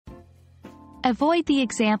Avoid the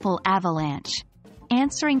example avalanche.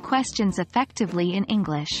 Answering questions effectively in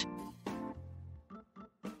English.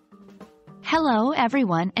 Hello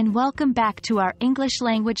everyone and welcome back to our English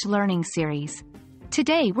language learning series.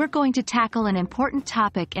 Today we're going to tackle an important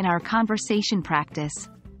topic in our conversation practice: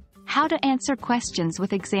 how to answer questions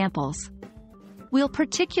with examples. We'll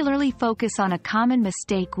particularly focus on a common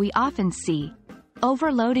mistake we often see: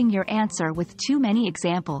 overloading your answer with too many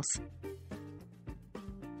examples.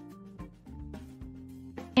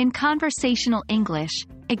 In conversational English,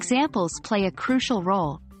 examples play a crucial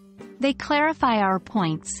role. They clarify our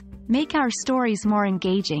points, make our stories more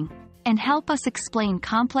engaging, and help us explain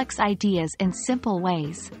complex ideas in simple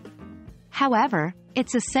ways. However,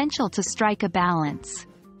 it's essential to strike a balance.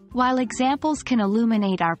 While examples can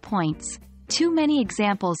illuminate our points, too many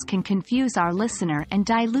examples can confuse our listener and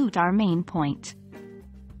dilute our main point.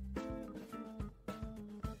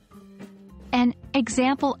 An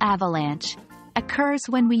example avalanche occurs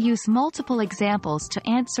when we use multiple examples to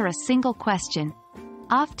answer a single question,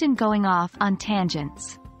 often going off on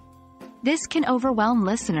tangents. This can overwhelm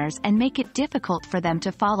listeners and make it difficult for them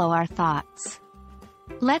to follow our thoughts.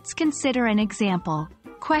 Let's consider an example.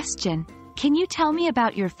 Question: can you tell me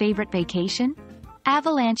about your favorite vacation?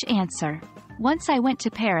 Avalanche answer: once I went to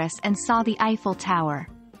Paris and saw the Eiffel Tower.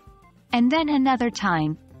 And then another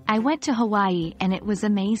time, I went to Hawaii and it was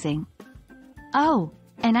amazing. Oh,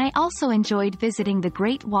 and I also enjoyed visiting the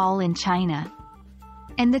Great Wall in China.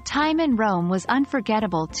 And the time in Rome was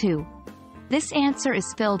unforgettable too. This answer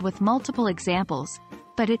is filled with multiple examples,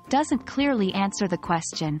 but it doesn't clearly answer the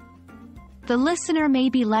question. The listener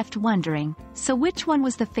may be left wondering, so which one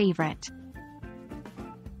was the favorite?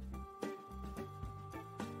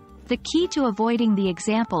 The key to avoiding the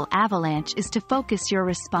example avalanche is to focus your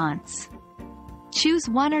response. Choose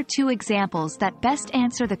one or two examples that best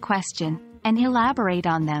answer the question, and elaborate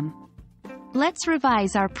on them. Let's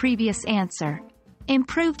revise our previous answer.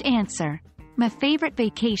 Improved answer: my favorite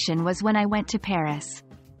vacation was when I went to Paris.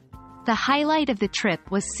 The highlight of the trip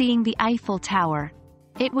was seeing the Eiffel Tower.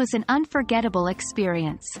 It was an unforgettable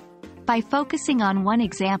experience. By focusing on one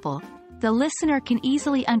example, the listener can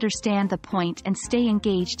easily understand the point and stay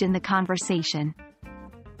engaged in the conversation.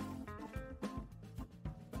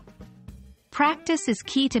 Practice is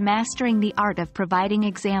key to mastering the art of providing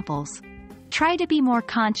examples. Try to be more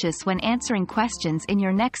conscious when answering questions in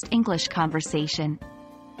your next English conversation.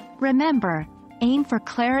 Remember, aim for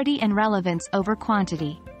clarity and relevance over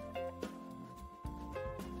quantity.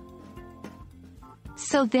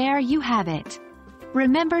 So there you have it.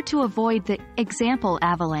 Remember to avoid the example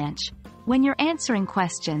avalanche when you're answering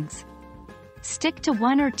questions. Stick to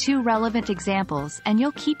one or two relevant examples and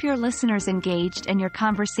you'll keep your listeners engaged and your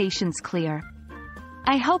conversations clear.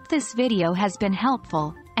 I hope this video has been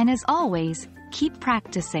helpful, and as always, keep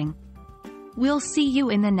practicing. We'll see you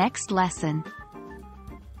in the next lesson.